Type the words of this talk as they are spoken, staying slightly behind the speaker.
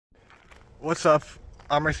What's up?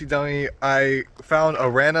 I'm RC Dummy. I found a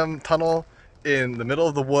random tunnel in the middle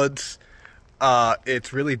of the woods.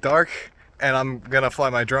 It's really dark, and I'm gonna fly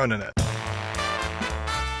my drone in it.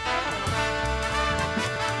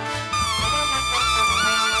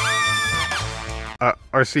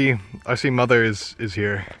 RC Mother is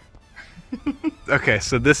here. Okay,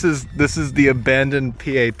 so this is the abandoned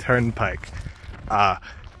PA Turnpike.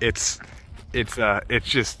 It's a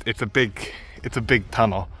big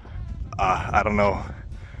tunnel. I don't know,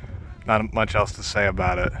 not much else to say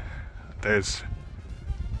about it. There's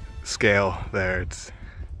scale there. It's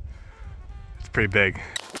pretty big.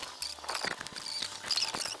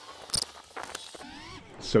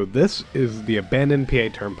 So this is the abandoned PA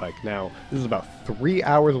Turnpike. Now, this is about 3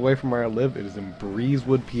 hours away from where I live. It is in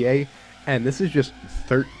Breezewood, PA, and this is just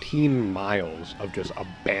 13 miles of just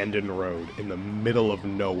abandoned road in the middle of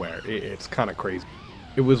nowhere. It's kind of crazy.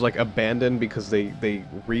 It was like abandoned because they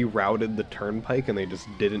rerouted the turnpike and they just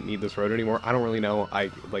didn't need this road anymore. I don't really know.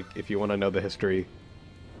 If you want to know the history,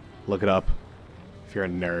 look it up if you're a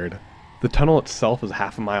nerd. The tunnel itself is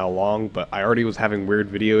half a mile long, but I already was having weird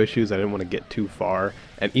video issues. I didn't want to get too far.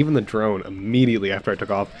 And even the drone, immediately after I took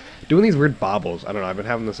off, doing these weird bobbles. I don't know, I've been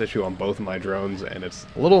having this issue on both of my drones, and it's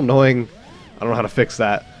a little annoying. I don't know how to fix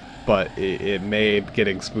that, but it made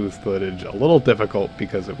getting smooth footage a little difficult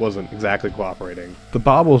because it wasn't exactly cooperating. The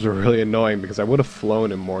bobbles were really annoying because I would have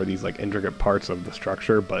flown in more of these like intricate parts of the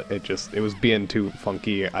structure, but it was being too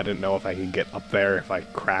funky. I didn't know if I could get up there if I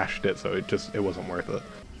crashed it, so it wasn't worth it.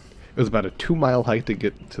 It was about a 2-mile hike to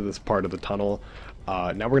get to this part of the tunnel.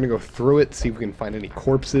 Now we're gonna go through it, see if we can find any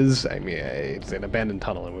corpses. I mean, it's an abandoned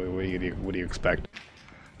tunnel, and what do you expect?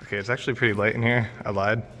 Okay, it's actually pretty light in here. I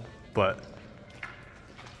lied, but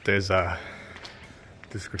there's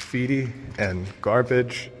graffiti and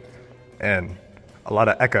garbage and a lot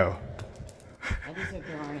of echo. I just hope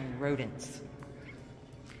there aren't any rodents.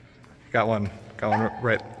 Got one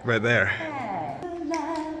right there.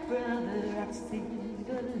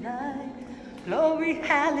 Glory,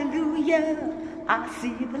 hallelujah, I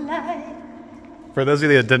see the light. For those of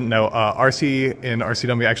you that didn't know, RC in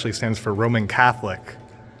RCW actually stands for Roman Catholic.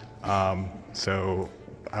 So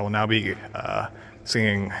I will now be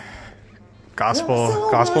singing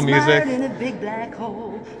gospel music. In a big black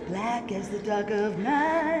hole, black as the dark of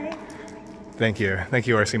night. Thank you,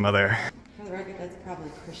 RC Mother. For the record, that's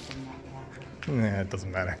probably Christian, not Catholic. Yeah, it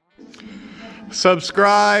doesn't matter.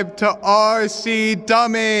 Subscribe to RC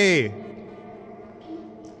Dummy.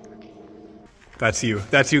 That's you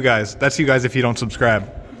guys. That's you guys if you don't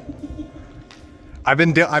subscribe. I've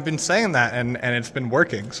been saying that and it's been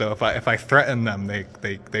working. So if I threaten them,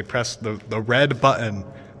 they press the red button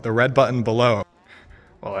below.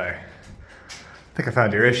 Well, I think I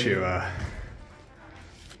found your issue.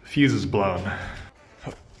 Fuse is blown.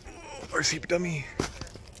 Oh, RC Dummy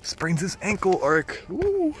sprains his ankle arc.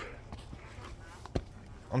 Woo.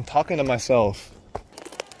 I'm talking to myself.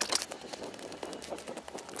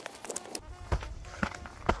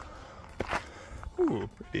 Ooh,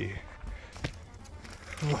 pretty.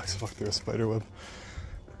 Oh, I just walked through a spider web.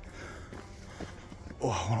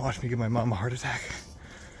 Oh, wanna watch me give my mom a heart attack?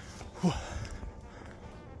 Whew.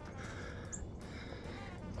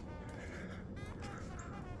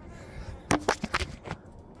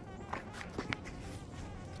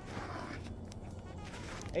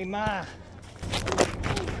 Hey, Ma!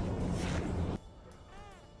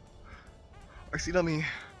 RC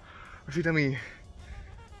Dummy.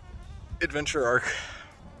 Adventure arc.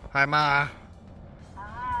 Hi, Ma.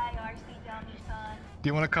 Hi, RC Dummy son. Do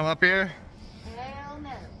you want to come up here? Hell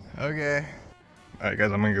no. Okay. Alright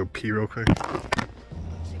guys, I'm gonna go pee real quick.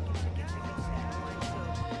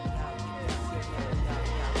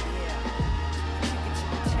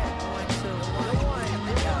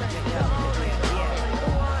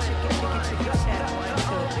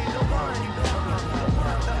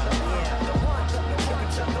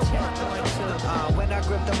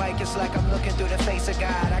 It's like I'm looking through the face of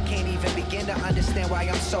God. I can't even begin to understand why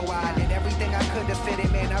I'm so odd. And everything I could have fit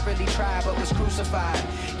in, man, I really tried, but was crucified.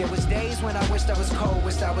 There was days when I wished I was Cole,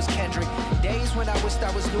 wished I was Kendrick. Days when I wished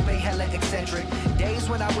I was Lupe, hella eccentric. Days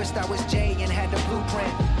when I wished I was Jay and had the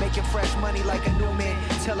blueprint, making fresh money like a new man.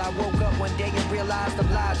 Till I woke up one day and realized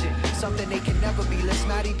I'm logic, something they can never be. Let's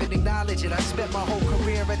not even acknowledge it. I spent my whole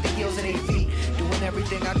career at the heels of their feet, doing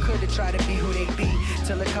everything I could to try to be who they be.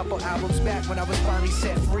 Till a couple albums back when I was finally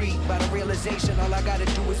set free by the realization all I gotta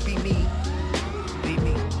do is be me. Be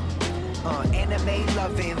me. Anime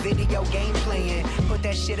loving, video game playing. Put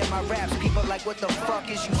that shit in my raps. People like, what the fuck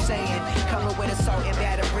is you saying? Coming with assault and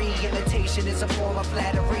battery. Imitation is a form of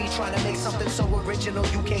flattery. Trying to make something so original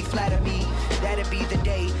you can't flatter me. That'd be the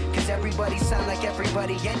day, cause every everybody sound like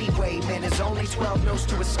everybody anyway. Man, there's only 12 notes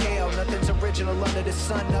to a scale. Nothing's original under the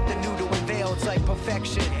sun, nothing new to unveil. It's like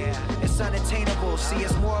perfection, it's unattainable. See,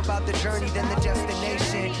 it's more about the journey than the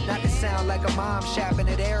destination. Not to sound like a mom shapping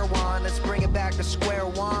at Erewhon. Let's bring it back to square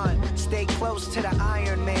one. Stay close to the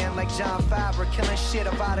Iron Man like John Favreau, killing shit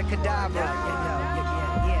about a cadaver.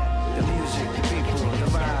 The music, the people,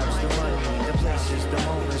 the vibes, the money, the places, the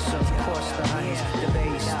moments, of course the honeys, the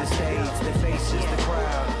bass, the stage, the faces, the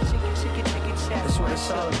crowd. That's what it's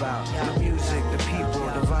all about. The music, the people,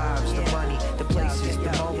 the vibes, the money, the places,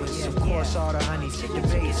 the moments, of course all the honeys, the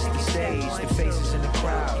bass, the stage, the faces in the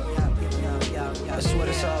crowd. That's what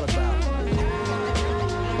it's all about.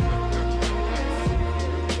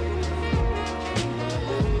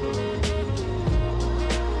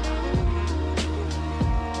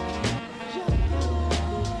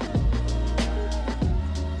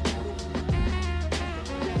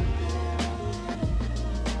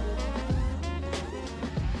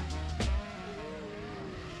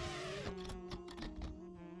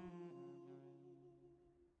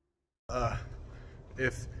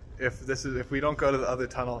 If we don't go to the other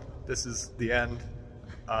tunnel, this is the end.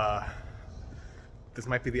 This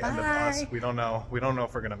might be the end of us. We don't know. We don't know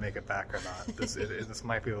if we're gonna make it back or not. This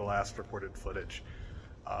might be the last recorded footage.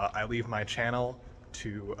 I leave my channel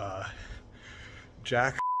to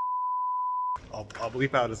Jack. I'll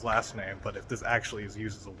bleep out his last name, but if this actually is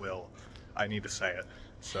used as a will, I need to say it.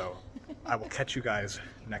 So I will catch you guys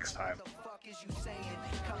next time. Is you saying,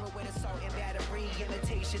 coming with a certain battery,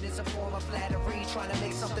 imitation is a form of flattery, trying to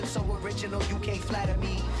make something so original you can't flatter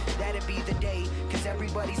me. That'd be the day, cause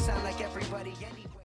everybody sound like everybody anyway.